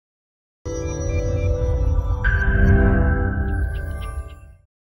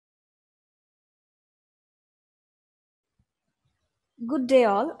Good day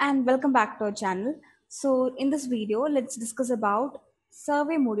all and welcome back to our channel. So in this video, let's discuss about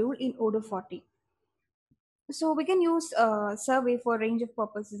survey module in Odoo 40. So we can use survey for a range of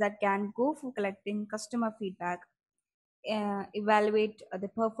purposes that can go for collecting customer feedback, evaluate the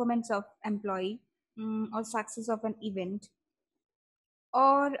performance of employee or success of an event,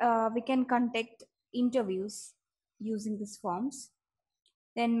 or we can conduct interviews using these forms,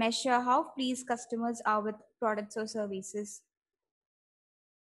 then measure how pleased customers are with products or services,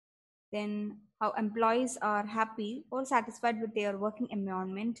 then how employees are happy or satisfied with their working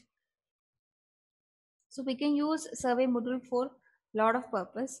environment. So we can use survey module for lot of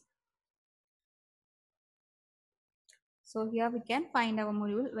purpose. So here we can find our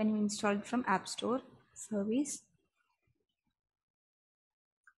module when you install it from App Store service.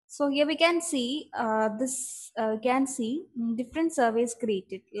 So here we can see different surveys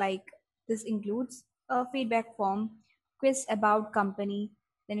created, like this includes a feedback form, quiz about company,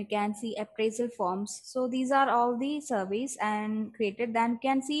 then you can see appraisal forms. So these are all the surveys and created. Then you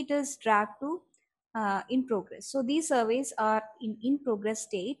can see it is dragged to in progress. So these surveys are in progress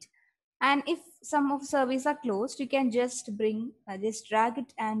state, and if some of surveys are closed, you can just drag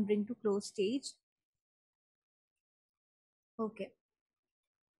it and bring to close stage. Okay.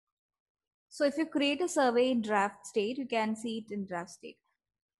 So if you create a survey in draft state, you can see it in draft state.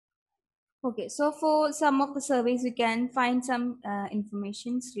 Okay, so for some of the surveys, you can find some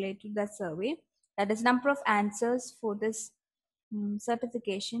informations related to that survey. That is number of answers for this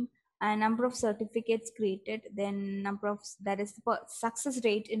certification and number of certificates created. Then number of that is the success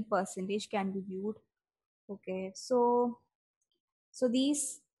rate in percentage can be viewed. Okay, so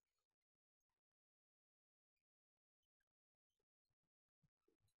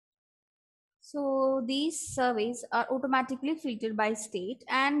these surveys are automatically filtered by state,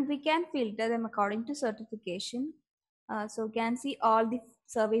 and we can filter them according to certification. So we can see all the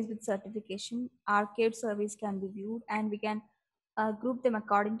surveys with certification. Arcade surveys can be viewed, and we can group them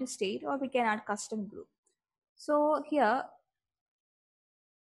according to state, or we can add custom group. So here,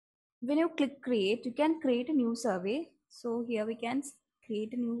 when you click create, you can create a new survey. So here we can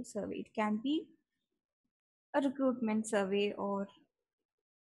create a new survey. It can be a recruitment survey or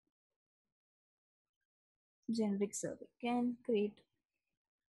generic survey. Can create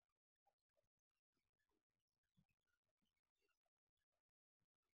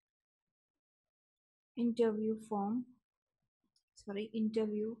interview form. Sorry,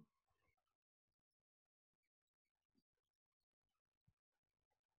 interview.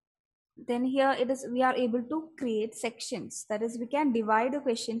 Then here it is, we are able to create sections. That is, we can divide the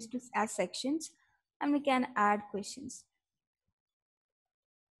questions to as sections, and we can add questions.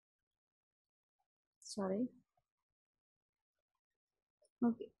 Sorry.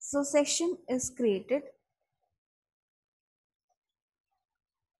 Okay, so section is created.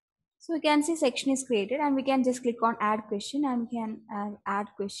 So we can see section is created, and we can just click on add question, and we can add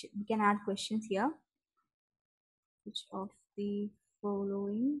question. We can add questions here. Which of the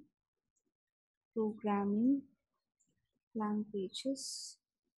following programming languages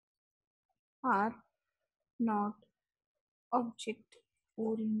are not object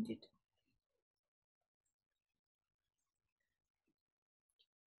oriented?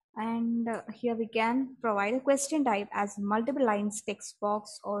 And here we can provide a question type as multiple lines text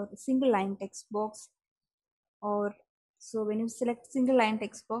box or single line text box. Or so when you select single line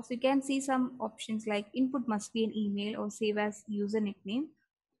text box, you can see some options like input must be an email or save as user nickname,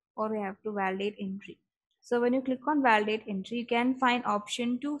 or we have to validate entry. So when you click on validate entry, you can find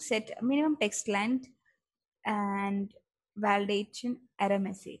option to set minimum text length and validation error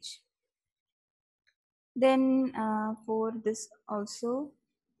message. Then for this also,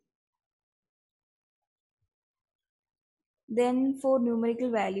 then for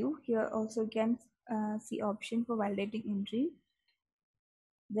numerical value, here also you can see option for validating entry.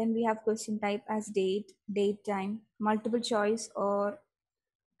 Then we have question type as date, date time, multiple choice, or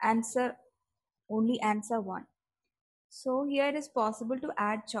answer only answer one. So here it is possible to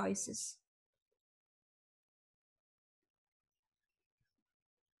add choices.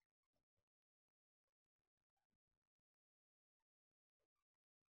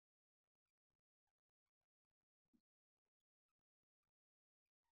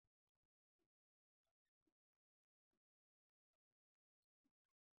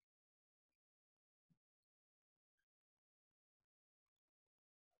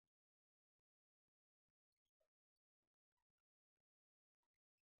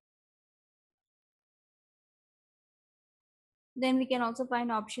 Then we can also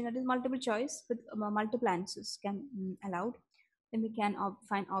find option that is multiple choice with multiple answers can allowed. Then we can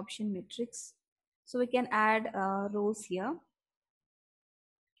find option matrix. So we can add rows here.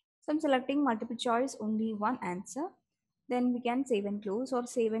 So I'm selecting multiple choice, only one answer. Then we can save and close or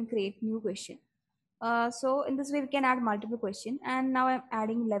save and create new question. So in this way we can add multiple question, and now I'm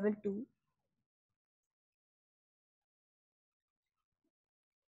adding level 2,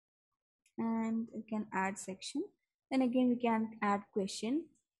 and we can add section. Then again we can add question.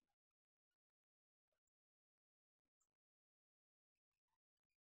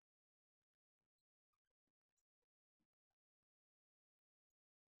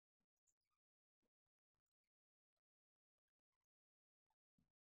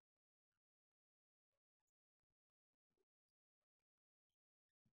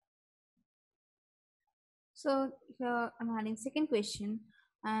 So here I'm adding second question,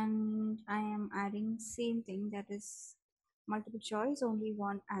 and I am adding same thing, that is multiple choice, only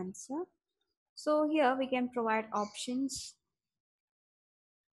one answer. So here we can provide options.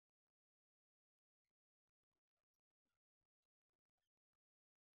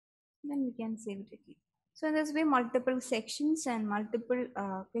 Then we can save it again. So in this way, multiple sections and multiple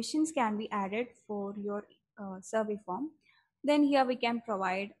questions can be added for your survey form. Then here we can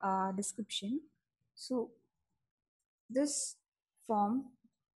provide a description. So this form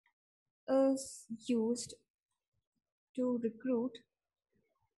is used to recruit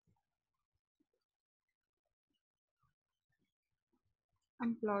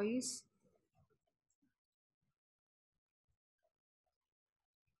employees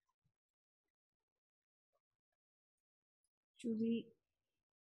to be.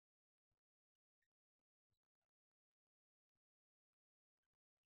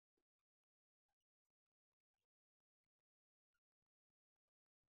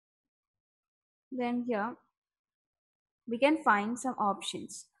 Then here we can find some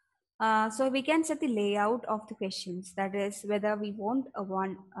options. So we can set the layout of the questions, that is whether we want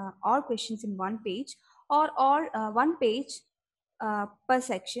all questions in one page, or all one page per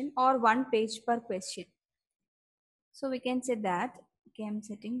section, or one page per question. So we can set that. Okay, I'm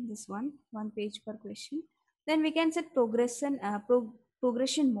setting this one page per question. Then we can set progression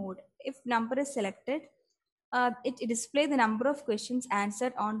mode. If number is selected, it display the number of questions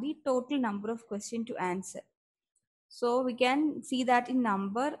answered on the total number of question to answer. So we can see that in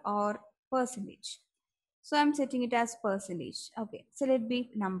number or percentage. So I'm setting it as percentage. Okay, so let it be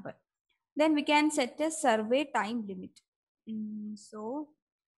number. Then we can set a survey time limit. So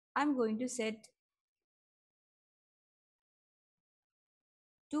I'm going to set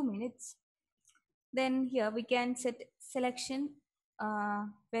 2 minutes. Then here we can set selection,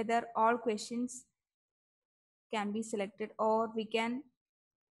 whether all questions can be selected, or we can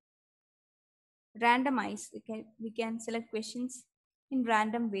randomize. We can select questions in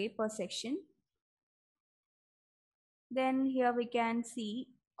random way per section. Then here we can see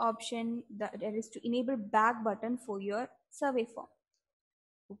option that is to enable back button for your survey form.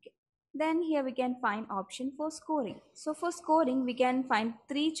 Okay. Then here we can find option for scoring. So for scoring, we can find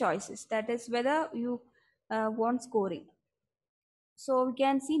three choices. That is whether you want scoring. So we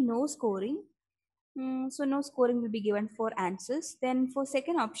can see no scoring. So no scoring will be given for answers. Then for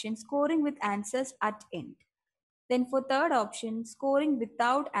second option, scoring with answers at end. Then for third option, scoring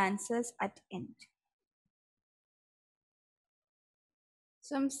without answers at end.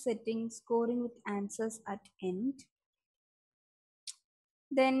 So I'm setting scoring with answers at end.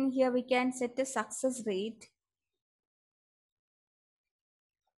 Then here we can set a success rate.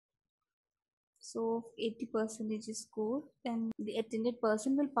 So 80% is score, then the attended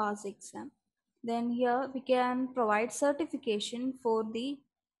person will pass the exam. Then here we can provide certification for the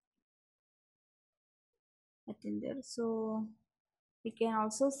attender. So we can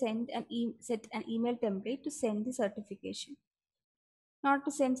also set an email template to send the certification, not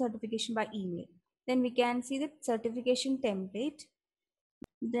to send certification by email. Then we can see the certification template.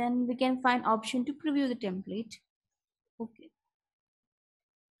 Then we can find option to preview the template. Okay.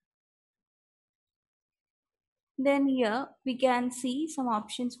 Then here we can see some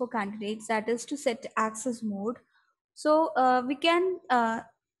options for candidates, that is to set access mode. So we can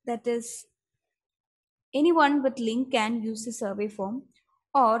that is anyone with link can use the survey form,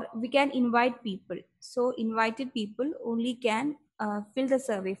 or we can invite people. So invited people only can fill the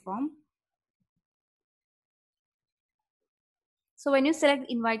survey form. So when you select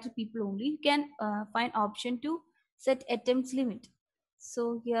invited people only, you can find option to set attempts limit.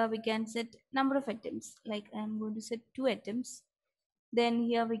 So here we can set number of attempts, like I'm going to set 2 attempts. Then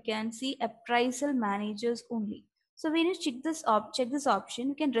here we can see appraisal managers only. So when you check this option,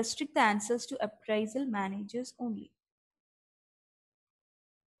 you can restrict the answers to appraisal managers only.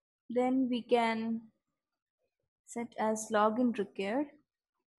 Then we can set as login required.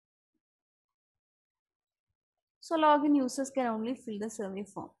 So login users can only fill the survey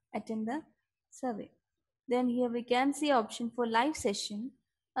form. attend the survey. Then here we can see option for live session.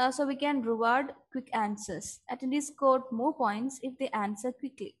 So we can reward quick answers. Attendees scored more points if they answer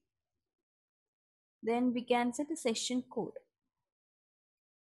quickly. Then we can set a session code.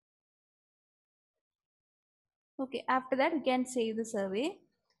 Okay, after that we can save the survey,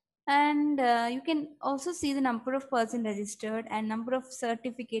 and you can also see the number of person registered and number of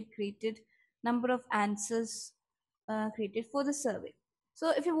certificate created, number of answers created for the survey.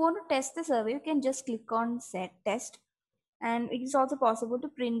 So if you want to test the survey, you can just click on set test, and it is also possible to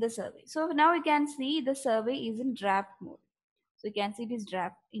print the survey. So now you can see the survey is in draft mode. So you can see it is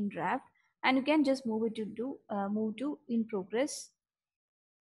draft, and you can just move it to move to in progress,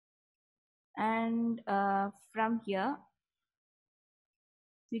 and from here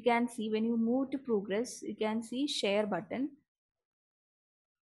you can see when you move to progress, you can see share button.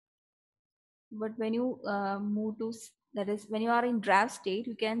 But when you move to that is when you are in draft state,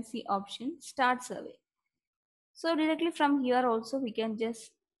 you can see option start survey. So directly from here also we can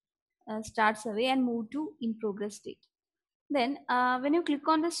just start survey and move to in progress state. Then when you click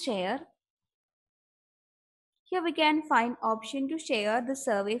on the share, here we can find option to share the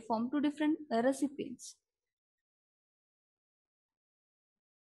survey form to different recipients.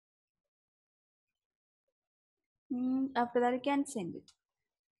 After that you can send it.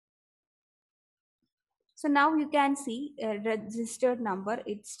 So now you can see registered number,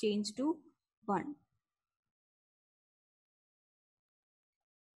 it's changed to 1.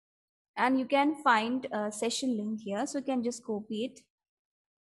 And you can find a session link here, so you can just copy it.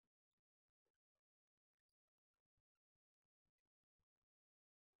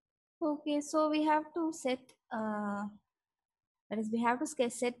 Okay, so we have to set that is we have to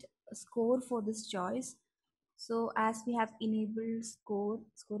set a score for this choice. So as we have enabled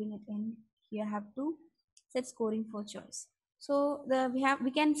scoring at end, here have to set scoring for choice. So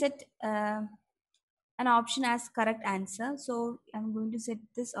we can set an option as correct answer. So I'm going to set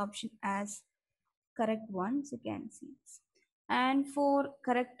this option as correct one, so you can see this. And for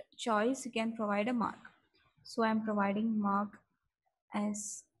correct choice you can provide a mark. So I'm providing mark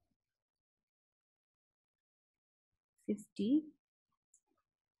as 50,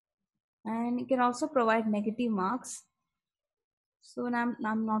 and you can also provide negative marks, so I'm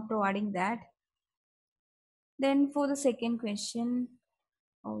not providing that. Then for the second question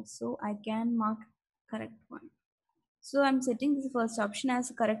also I can mark correct one. So I'm setting this first option as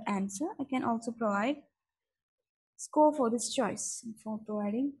a correct answer. I can also provide score for this choice for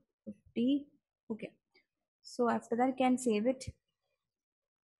providing 50. Okay, so after that I can save it.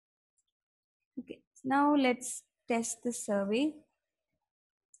 Okay, so now let's test the survey.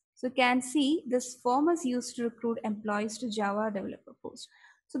 So you can see this form is used to recruit employees to Java developer post.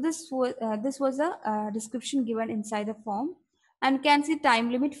 So this was a description given inside the form, and you can see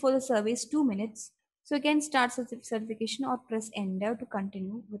time limit for the survey is 2 minutes. So you can start certification or press enter to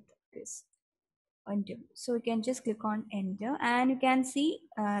continue with this interview. So you can just click on enter, and you can see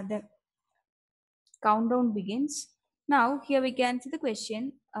the countdown begins. Now here we can see the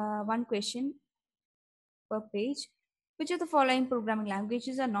question, one question per page. Which of the following programming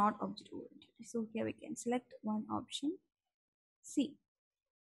languages are not object-oriented? So here we can select one option, C.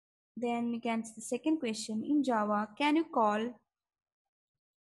 Then we can see the second question in Java. Can you call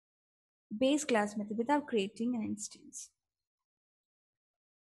base class method without creating an instance?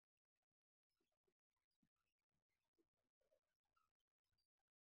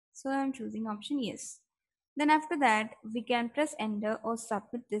 So I'm choosing option yes. Then after that, we can press enter or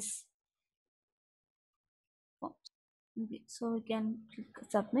submit this form. Okay, so we can click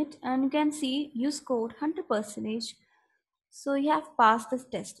submit, and you can see you scored 100%. So you have passed this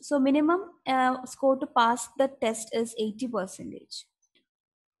test. So minimum score to pass the test is 80%.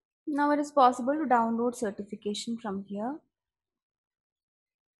 Now it is possible to download certification from here.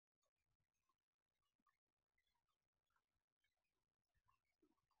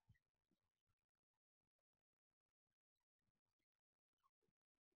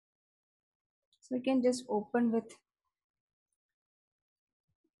 So we can just open with,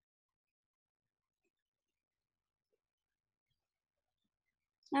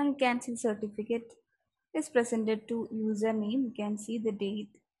 and you can see certificate is presented to username. You can see the date,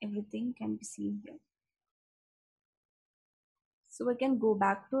 everything can be seen here. So we can go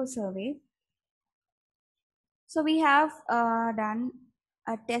back to a survey. So we have done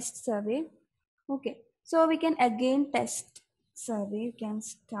a test survey. Okay, so we can again test survey. You can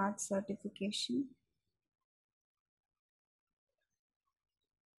start certification.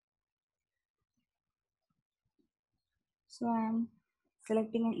 So I am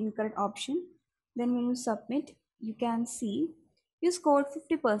selecting an incorrect option. Then when you submit, you can see You scored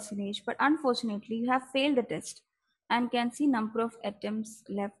 50%, but unfortunately you have failed the test and can see number of attempts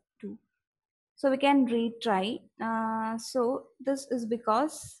left too. So we can retry. So this is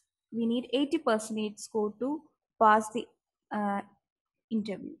because we need 80% score to pass the uh,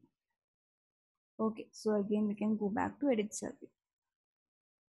 interview. Okay, so again we can go back to edit survey.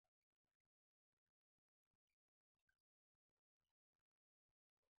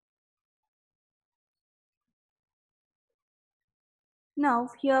 Now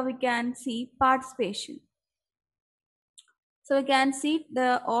here we can see participation. So we can see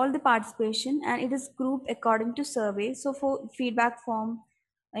the all the participation and it is grouped according to survey. So for feedback form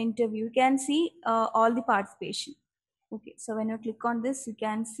interview, you can see all the participation. Okay, so when you click on this, you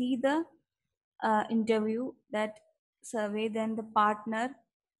can see the interview, that survey, then the partner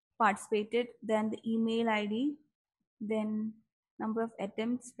participated, then the email ID, then number of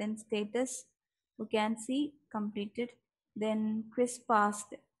attempts, then status. You can see completed, then quiz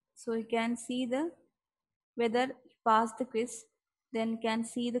passed. So you can see the whether you passed the quiz, then can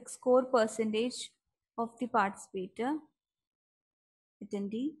see the score percentage of the participator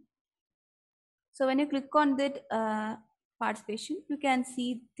attendee. So when you click on that participation, you can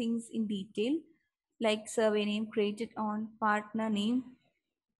see things in detail like survey name created on partner name.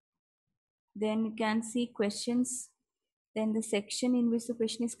 Then you can see questions, then the section in which the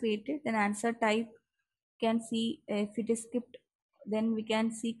question is created, then answer type. You can see if it is skipped, then we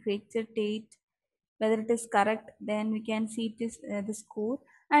can see created date, whether it is correct, then we can see it is the score,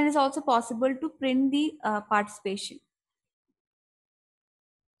 and it's also possible to print the participation.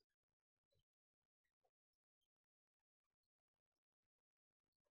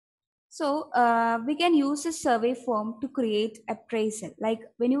 So we can use this survey form to create appraisal. Like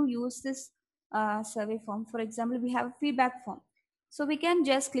when you use this survey form, for example, we have a feedback form. So we can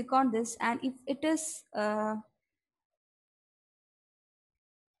just click on this, and if it is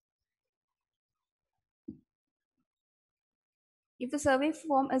if the survey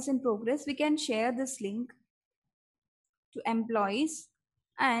form is in progress, we can share this link to employees,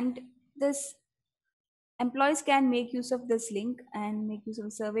 and this employees can make use of this link and make use of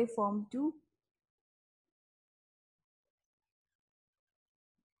the survey form to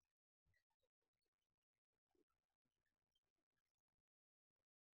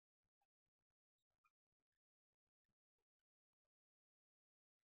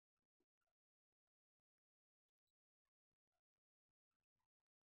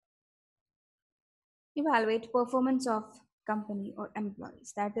evaluate performance of company or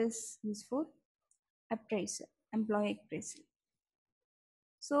employees. That is used for appraisal, employee appraisal.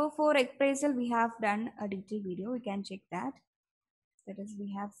 So for appraisal, we have done a detailed video. We can check that. That is,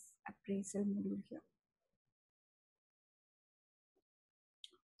 we have appraisal module here.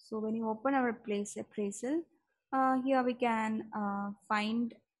 So when you open our place appraisal, here we can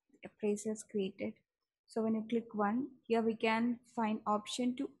find appraisals created. So when you click one, here we can find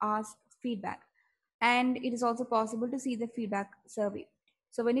option to ask feedback, and it is also possible to see the feedback survey.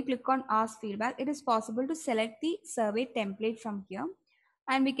 So when you click on ask feedback, it is possible to select the survey template from here,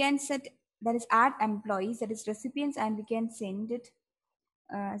 and we can set, that is, add employees, that is recipients, and we can send it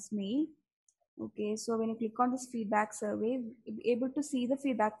as mail. Okay, so when you click on this feedback survey, you'll be able to see the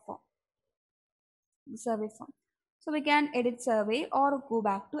feedback form, the survey form. So we can edit survey or go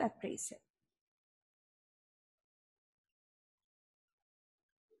back to appraisal.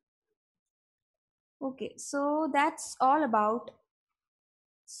 Okay, so that's all about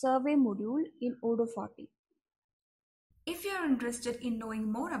survey module in Odoo 40. If you're interested in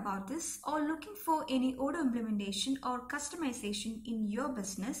knowing more about this or looking for any Odoo implementation or customization in your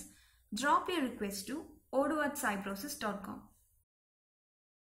business, drop your request to odoo@cybrosys.com.